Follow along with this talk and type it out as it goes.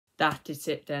that is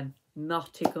it then.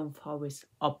 Nottingham Forest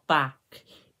are back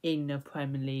in the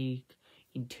Premier League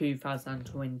in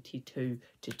 2022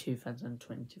 to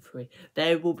 2023.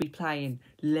 They will be playing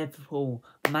Liverpool,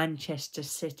 Manchester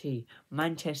City,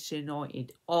 Manchester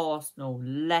United, Arsenal,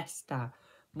 Leicester,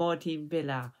 my team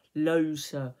Villa,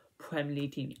 loads of Premier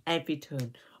League team,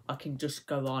 Everton. I can just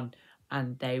go on,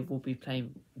 and they will be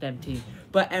playing them teams.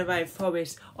 But anyway,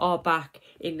 Forest are back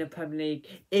in the Premier League.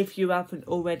 If you haven't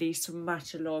already,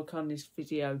 smash a like on this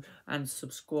video and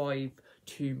subscribe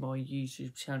to my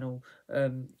YouTube channel.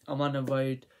 I'm on the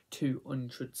road to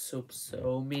 100 subs, so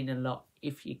it'll mean a lot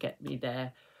if you get me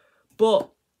there.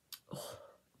 But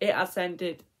it has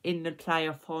ended in the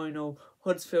playoff final.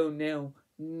 Huddersfield 0,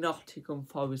 Nottingham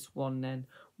Forest 1 then.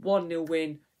 1-0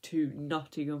 win to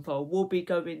Nottingham Forest. We'll be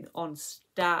going on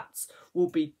stats. We'll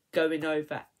be going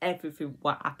over everything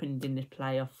what happened in the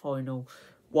playoff final.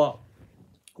 What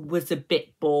was a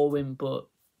bit boring, but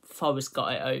Forest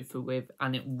got it over with,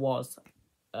 and it was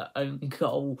an own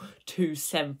goal to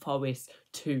send Forest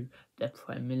to the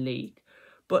Premier League.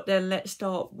 But then let's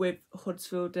start with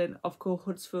Huddersfield. Then, of course,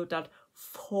 Huddersfield had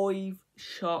 5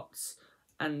 shots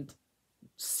and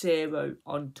 0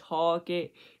 on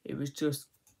target. It was just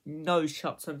no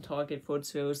shots on target for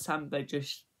Huddersfield. Samba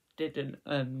just didn't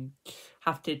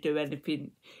have to do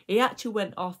anything. He actually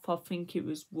went off, I think it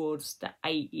was towards the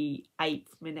 88th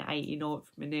minute, 89th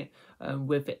minute,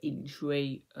 with an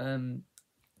injury.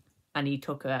 And he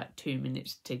took about 2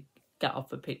 minutes to get off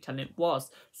the pitch, and it was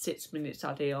 6 minutes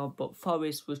added on. But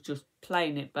Forest was just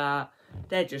playing it back.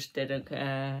 They just didn't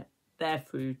care. They're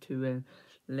through to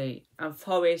league. And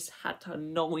Forest had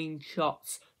 9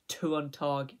 shots, 2 on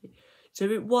target. So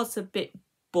it was a bit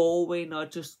boring.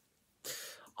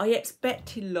 I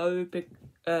expected low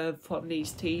from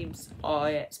these teams. I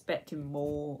expected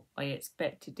more. I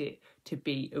expected it to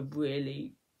be a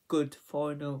really good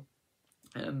final.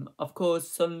 Of course,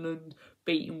 Sunderland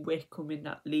beating Wickham in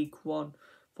that League One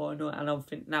final, and I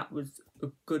think that was a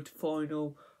good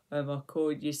final. Of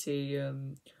course, you see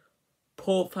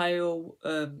Port Vale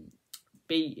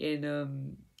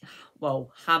beating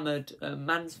hammered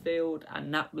Mansfield,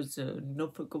 and that was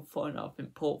another good final. I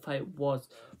think Port Vale was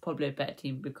probably a better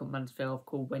team because Mansfield, of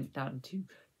course, went down to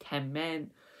 10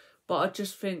 men. But I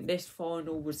just think this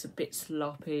final was a bit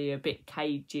sloppy, a bit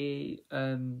cagey.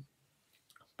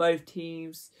 Both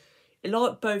teams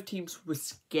were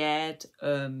scared.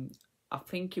 I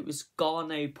think it was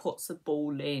Garner who puts the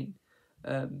ball in.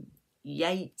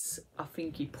 Yates, I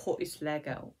think he put his leg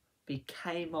out, but he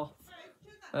came off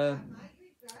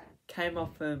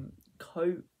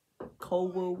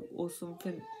Colwell or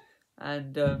something,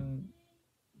 and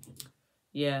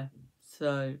yeah,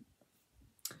 so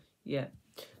yeah.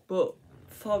 But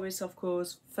Forest, of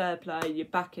course, fair play. You're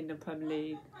back in the Premier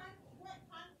League.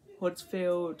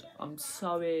 Huddersfield, I'm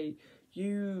sorry,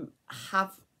 you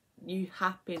have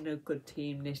been a good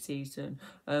team this season,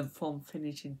 from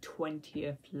finishing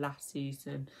 20th last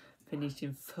season,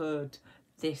 finishing 3rd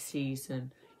this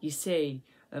season. You see,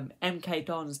 MK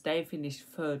Dons, they finished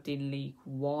 3rd in League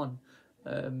One,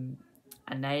 and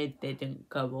they didn't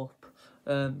go up.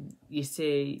 You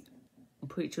see, I'm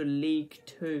pretty sure League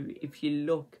Two, if you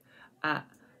look at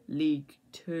League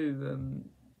Two,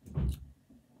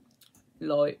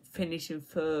 like finishing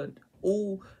 3rd,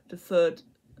 all the 3rd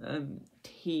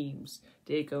teams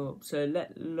did go up. So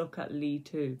let's look at League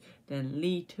Two. Then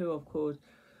League Two, of course,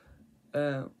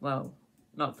 well,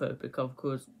 not 3rd because of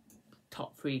course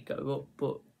top 3 go up.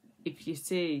 But if you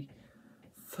see,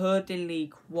 3rd in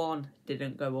League One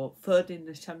didn't go up, 3rd in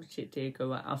the Championship did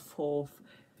go up, and 4th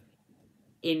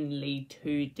in League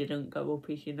Two didn't go up,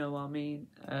 if you know what I mean.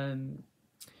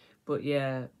 But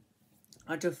yeah,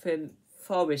 I just think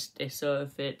Forest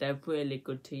deserve it. They're a really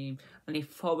good team, and if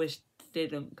Forest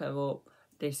didn't go up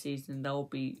this season, they'll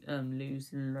be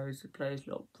losing loads of players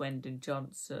like Brendan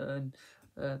Johnson,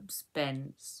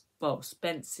 Spence. Well,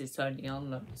 Spence is only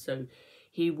on loan, so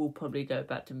he will probably go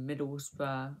back to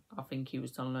Middlesbrough. I think he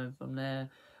was on loan from there.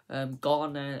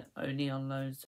 Garner only on loan.